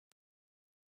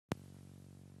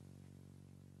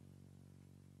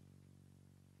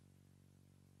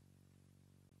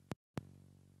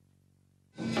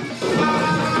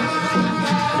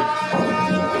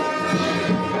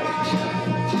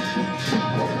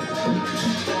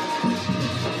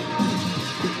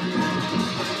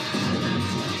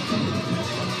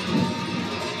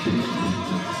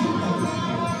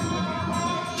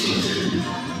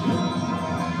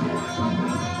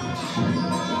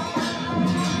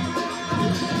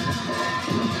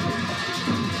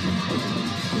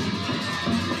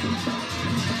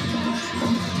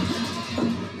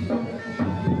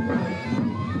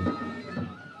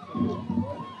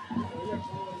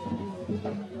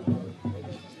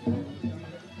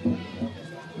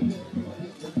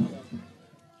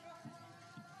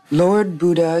Lord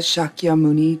Buddha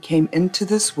Shakyamuni came into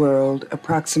this world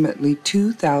approximately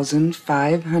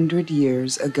 2,500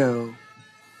 years ago.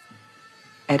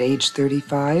 At age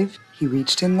 35, he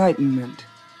reached enlightenment.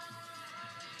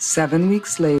 7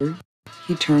 weeks later,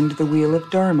 he turned the wheel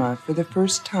of Dharma for the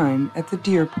first time at the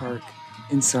Deer Park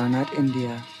in Sarnath,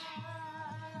 India.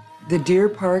 The Deer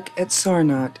Park at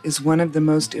Sarnath is one of the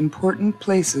most important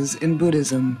places in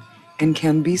Buddhism and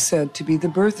can be said to be the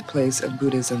birthplace of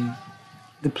Buddhism,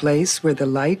 the place where the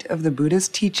light of the Buddha's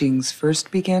teachings first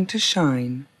began to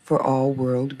shine for all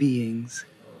world beings.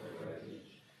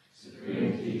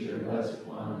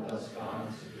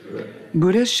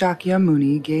 Buddha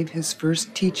Shakyamuni gave his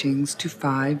first teachings to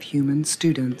 5 human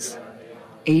students,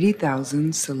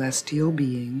 80,000 celestial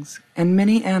beings, and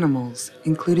many animals,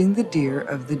 including the deer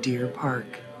of the Deer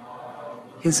Park.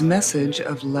 His message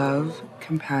of love,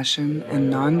 compassion,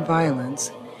 and nonviolence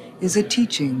is a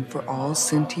teaching for all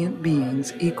sentient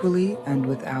beings equally and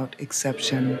without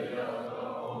exception.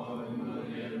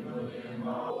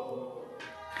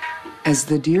 As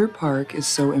the Deer Park is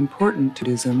so important to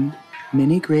Buddhism,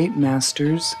 many great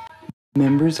masters,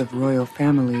 members of royal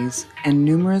families, and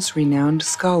numerous renowned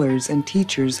scholars and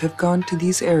teachers have gone to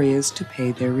these areas to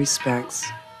pay their respects.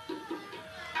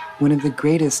 One of the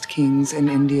greatest kings in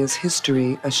India's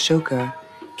history, Ashoka,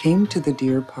 came to the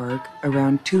Deer Park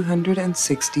around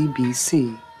 260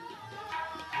 BC.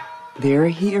 There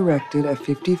he erected a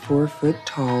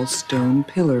 54-foot-tall stone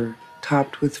pillar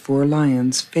topped with 4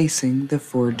 lions facing the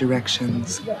 4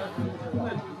 directions.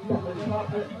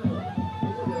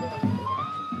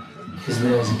 His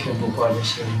name is Khenpo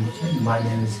Parmeshwar. My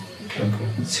name is Khenpo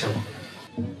Chau.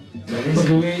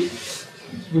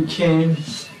 We came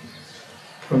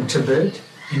from Tibet,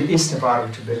 in the eastern part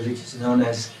of Tibet, which is known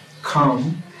as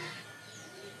Kham.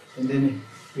 And then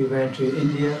we went to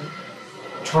India,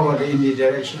 traveled the India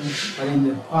direction, and in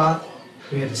the path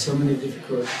we had so many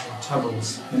difficulties and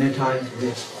troubles. Many times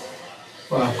we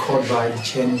were caught by the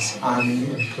Chinese army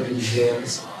and put in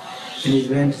jails. And it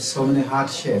went to so many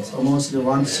hardships, almost the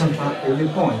one, sometimes every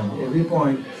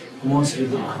point, almost we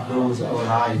could lose our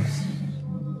lives.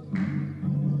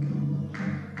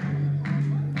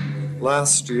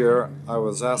 Last year, I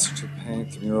was asked to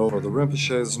paint the mural for the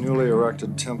Rinpoche's newly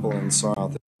erected temple in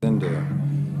Sarnath, India.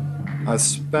 I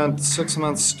spent 6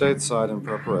 months stateside in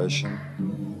preparation,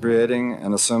 creating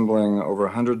and assembling over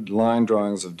 100 line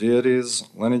drawings of deities,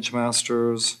 lineage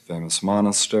masters, famous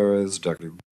monasteries,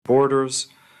 decorative borders,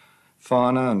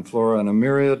 fauna and flora, and a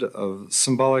myriad of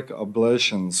symbolic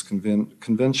oblations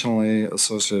conventionally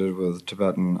associated with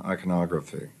Tibetan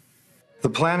iconography. The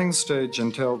planning stage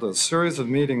entailed a series of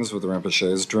meetings with the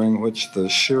Rinpoches during which the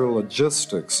sheer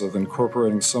logistics of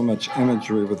incorporating so much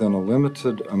imagery within a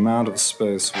limited amount of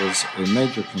space was a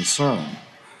major concern.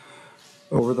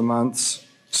 Over the months,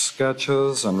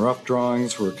 sketches and rough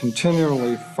drawings were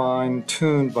continually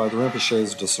fine-tuned by the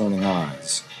Rinpoche's discerning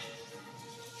eyes.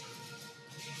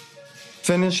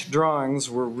 Finished drawings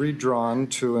were redrawn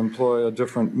to employ a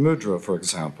different mudra, for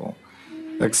example.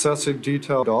 Excessive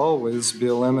detail would always be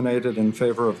eliminated in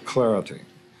favor of clarity.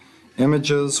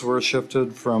 Images were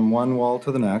shifted from one wall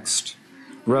to the next.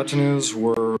 Retinues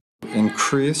were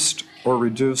increased or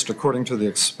reduced according to the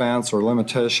expanse or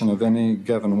limitation of any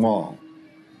given wall.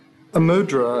 A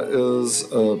mudra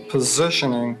is a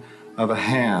positioning of a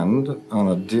hand on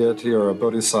a deity or a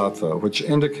bodhisattva, which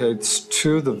indicates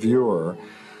to the viewer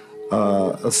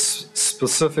a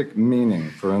specific meaning.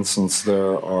 For instance,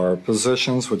 there are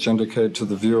positions which indicate to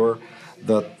the viewer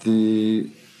that the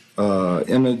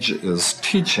image is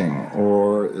teaching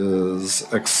or is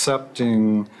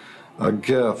accepting a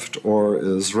gift or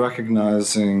is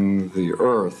recognizing the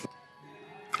earth.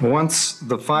 Once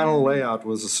the final layout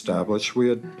was established, we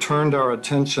had turned our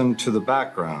attention to the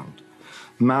background.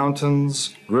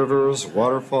 Mountains, rivers,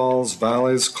 waterfalls,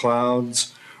 valleys,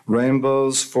 clouds,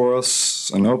 rainbows, forests,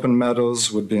 and open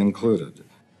meadows would be included.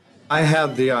 I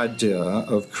had the idea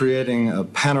of creating a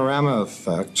panorama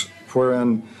effect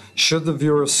wherein, should the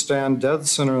viewer stand dead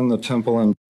center in the temple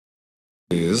and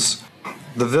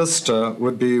the vista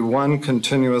would be one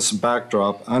continuous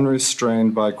backdrop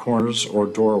unrestrained by corners or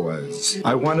doorways.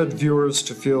 I wanted viewers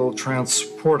to feel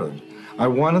transported. I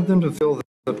wanted them to feel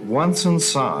that once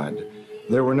inside,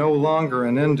 they were no longer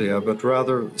in India, but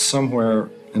rather somewhere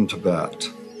in Tibet.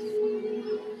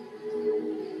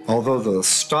 Although the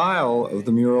style of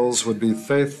the murals would be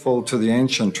faithful to the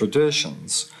ancient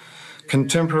traditions,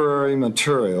 contemporary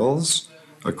materials,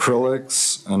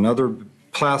 acrylics, and other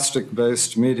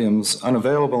plastic-based mediums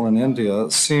unavailable in India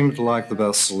seemed like the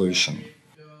best solution.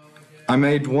 I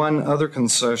made one other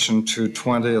concession to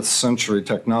 20th century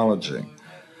technology.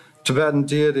 Tibetan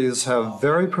deities have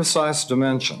very precise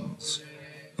dimensions.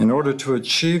 In order to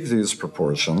achieve these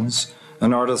proportions,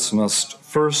 an artist must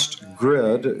first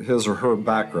grid his or her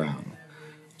background.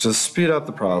 To speed up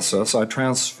the process, I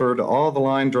transferred all the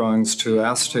line drawings to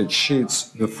acetate sheets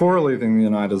before leaving the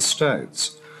United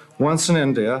States. Once in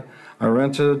India, I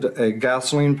rented a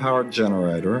gasoline-powered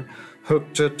generator,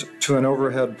 hooked it to an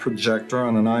overhead projector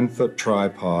on a 9-foot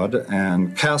tripod,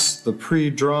 and cast the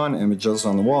pre-drawn images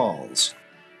on the walls.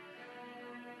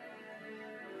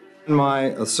 My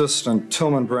assistant,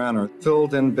 Tillman Branner,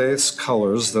 filled in base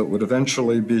colors that would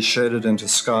eventually be shaded into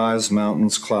skies,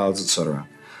 mountains, clouds, etc.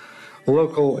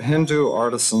 Local Hindu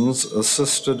artisans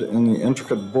assisted in the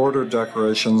intricate border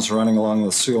decorations running along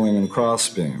the ceiling and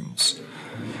crossbeams.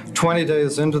 20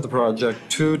 days into the project,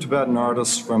 2 Tibetan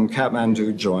artists from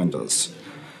Kathmandu joined us.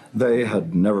 They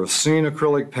had never seen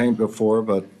acrylic paint before,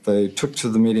 but they took to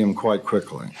the medium quite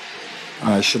quickly.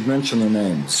 I should mention their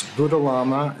names, Buddha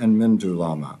Lama and Mindu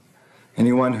Lama.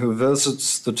 Anyone who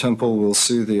visits the temple will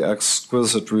see the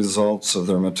exquisite results of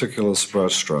their meticulous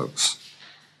brushstrokes.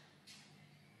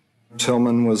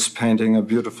 Tillman was painting a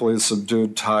beautifully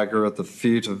subdued tiger at the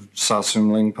feet of Sasum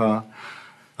Lingpa.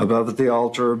 Above the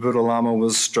altar, Buddha Lama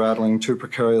was straddling 2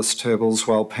 precarious tables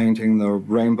while painting the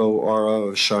rainbow aura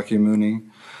of Shakyamuni.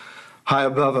 High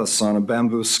above us on a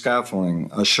bamboo scaffolding,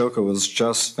 Ashoka was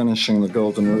just finishing the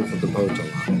golden roof of the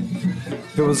Potala.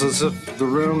 It was as if the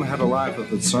room had a life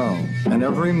of its own, and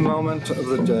every moment of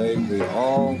the day we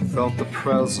all felt the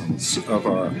presence of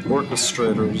our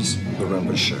orchestrators, the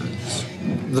Rinpoches.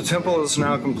 The temple is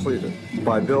now completed.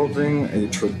 By building a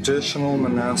traditional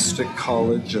monastic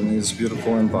college in these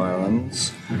beautiful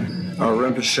environs, our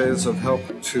Rinpoches have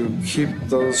helped to keep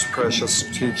those precious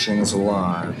teachings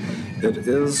alive. It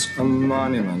is a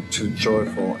monument to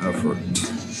joyful effort.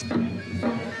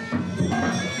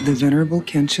 The Venerable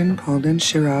Khenchen Palden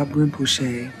Sherab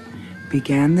Rinpoche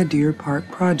began the Deer Park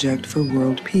Project for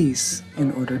World Peace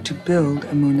in order to build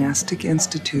a monastic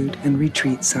institute and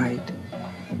retreat site.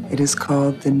 It is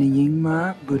called the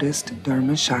Nyingma Buddhist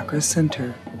Dharma Chakra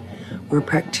Center, where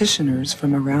practitioners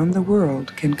from around the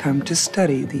world can come to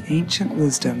study the ancient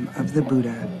wisdom of the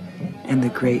Buddha and the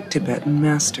great Tibetan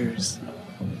masters.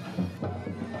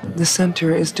 The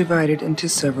center is divided into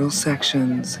several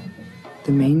sections.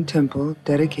 The main temple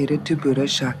dedicated to Buddha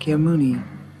Shakyamuni,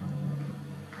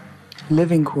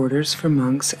 living quarters for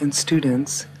monks and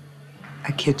students,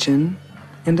 a kitchen,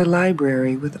 and a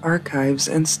library with archives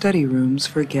and study rooms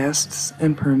for guests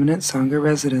and permanent Sangha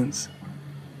residents.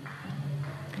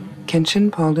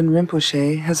 Khenchen Palden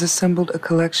Rinpoche has assembled a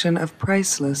collection of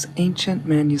priceless ancient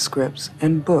manuscripts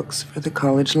and books for the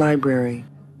college library.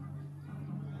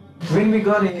 When we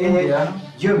got in India,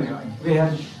 we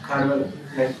had kind of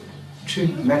like 2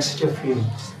 mixture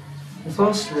feelings.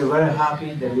 First, we were very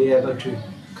happy that we were able to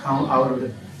come out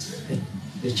of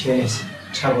the chains,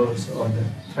 troubles, or the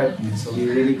threatening. So we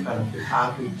really kind of feel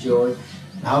happy, joy.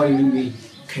 Now even we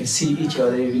can see each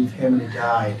other, even family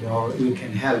died, or we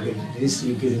can help it. At least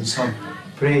we give him some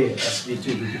prayer as we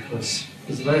do, because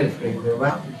it's very fragrant.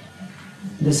 Well,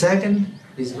 the second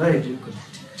is very difficult.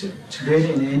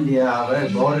 Tibet and India are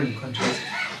very boring countries,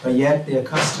 but yet their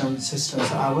custom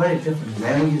systems are very different.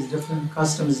 Language is different,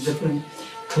 custom is different,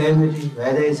 climate,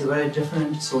 weather is very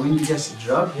different. So when you just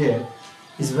drop here,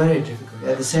 it's very difficult.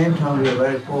 At the same time, we are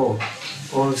very poor.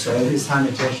 Also, every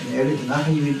sanitation, everything,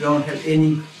 nothing, we don't have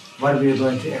any what we are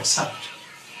going to accept.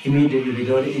 Immediately,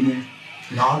 without any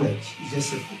knowledge. It's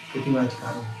just pretty much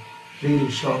kind of really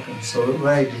shocking, so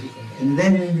very difficult. And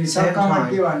then at the same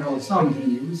time,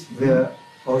 where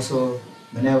also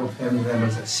many of our family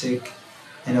members are sick,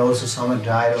 and also someone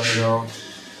died on the road.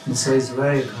 And so it's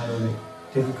very kind of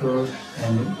difficult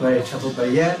and very trouble, but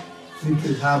yet we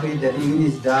feel happy that even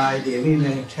if died, even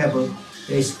in trouble,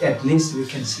 at least we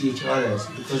can see each other,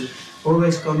 because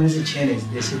always community changes.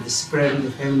 They say the spread of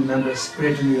the family members,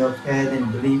 spreading your faith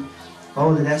and belief,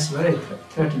 all that's very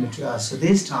threatening to us. So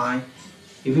this time,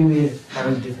 even we're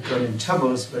having difficulty and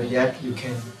troubles, but yet we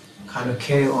can kind of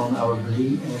carry on our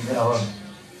belief and our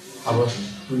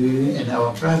belief and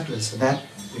our practice. So that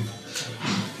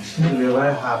we're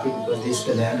very happy, because this is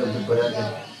the land of the Buddha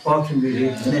that often we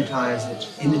read many times that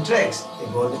in the tracks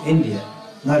about India,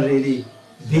 not really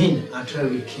been until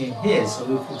we came here. So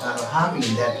we feel kind of happy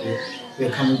in that way.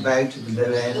 We're coming back to the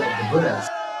land of the Buddhas.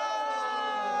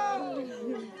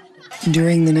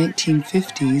 During the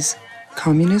 1950s,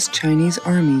 communist Chinese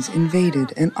armies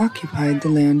invaded and occupied the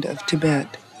land of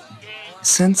Tibet.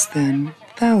 Since then,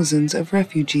 thousands of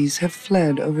refugees have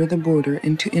fled over the border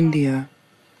into India.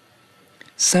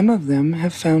 Some of them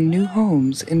have found new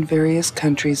homes in various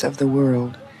countries of the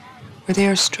world, where they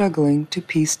are struggling to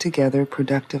piece together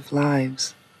productive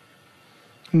lives.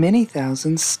 Many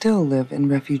thousands still live in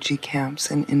refugee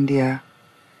camps in India.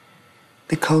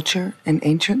 The culture and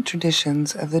ancient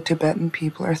traditions of the Tibetan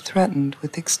people are threatened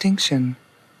with extinction.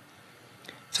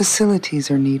 Facilities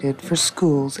are needed for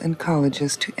schools and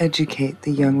colleges to educate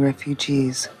the young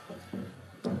refugees.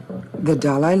 The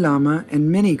Dalai Lama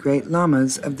and many great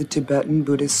lamas of the Tibetan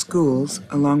Buddhist schools,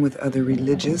 along with other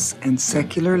religious and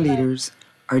secular leaders,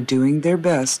 are doing their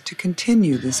best to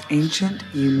continue this ancient,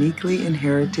 uniquely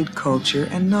inherited culture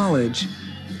and knowledge.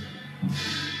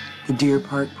 The Deer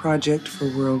Park Project for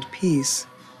World Peace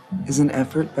is an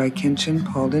effort by Khenchen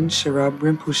Palden Sherab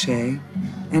Rinpoche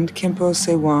and Khenpo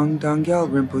Sewang Dongyal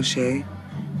Rinpoche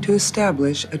to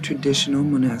establish a traditional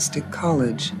monastic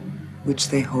college, which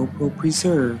they hope will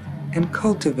preserve and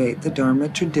cultivate the Dharma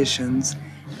traditions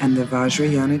and the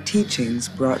Vajrayana teachings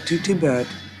brought to Tibet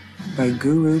by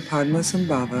Guru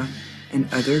Padmasambhava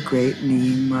and other great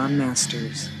Nyingma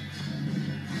masters.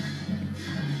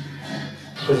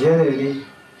 So generally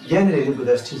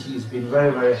Buddha's teaching has been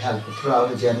very, very helpful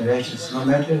throughout the generations, no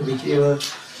matter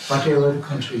whatever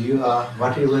country you are,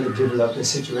 whatever the developed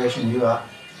situation you are,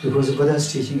 because the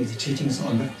Buddha's teaching is the teachings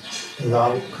on the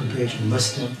love, compassion,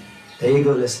 wisdom, the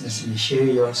egolessness, and share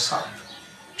yourself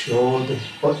to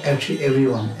actually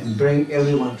everyone, and bring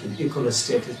everyone to the equal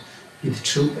status with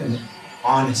truth and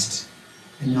honest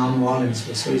and non-violence.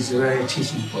 So it's very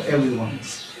teaching for everyone.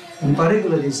 In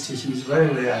particular, this teaching is very,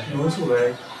 very, I think, also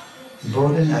very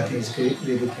important. I think it's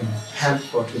really can help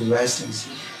to the Westerns,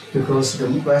 because the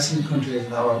Western countries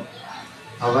now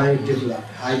are very developed,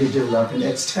 highly developed in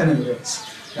external ways.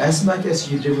 As much as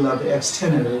you develop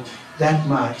externally, that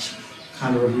much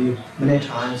many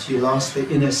times you lost the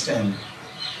inner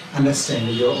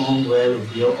understanding your own value,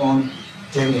 your own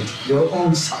dignity, your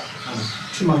own self.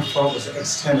 Too much focus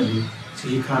externally, so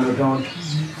you don't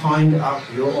find out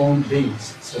your own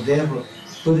beings. So therefore,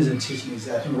 Buddhism teaching is,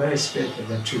 I think, very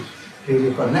special to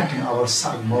really connecting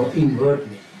ourselves more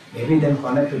inwardly. Maybe then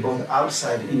connect both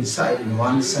outside and inside in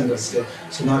one single state,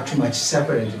 so not too much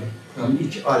separated from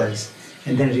each other's,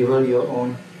 and then reveal your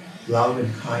own love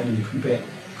and kind and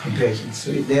compassion.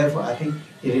 So therefore, I think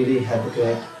it really has a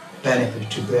great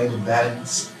benefit to bring the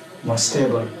balance more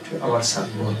stable to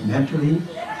ourselves, both mentally,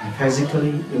 and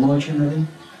physically, emotionally,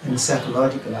 and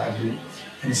psychologically, I believe.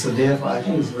 And so therefore, I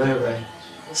think it's very, very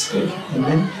special.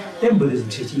 And then Buddhism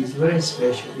teaching is very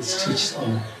special. It teaches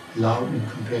on love and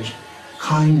compassion,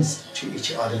 kindness to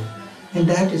each other. And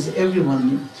that is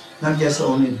everyone, not just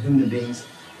only human beings,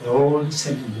 but all the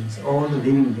sentient beings, all the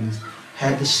living beings,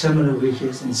 have the similar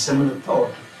wishes and similar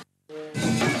thought.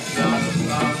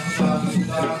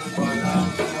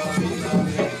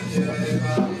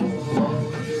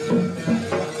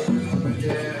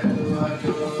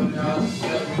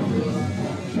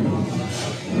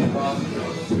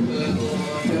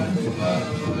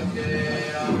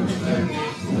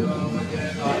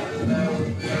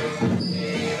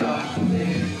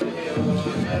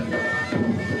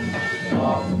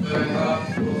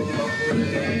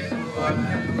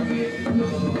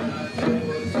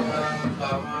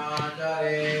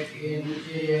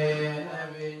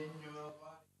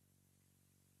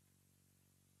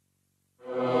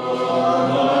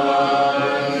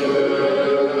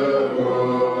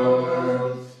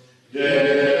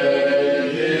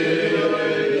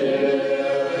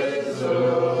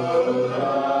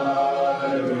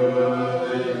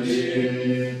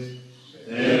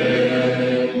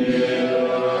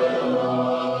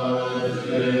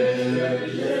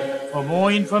 For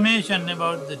more information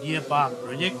about the Deer Park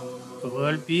project for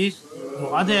world peace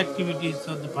or other activities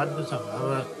of the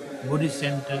Padmasambhava Buddhist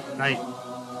Center, write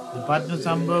the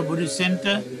Padmasambhava Buddhist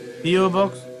Center, P.O.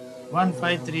 Box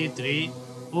 1533,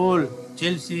 Old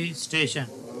Chelsea Station,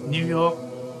 New York,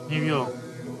 New York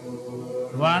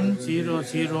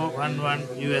 10011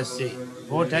 USA,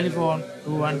 or telephone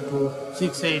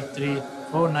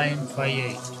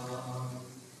 212-683-4958.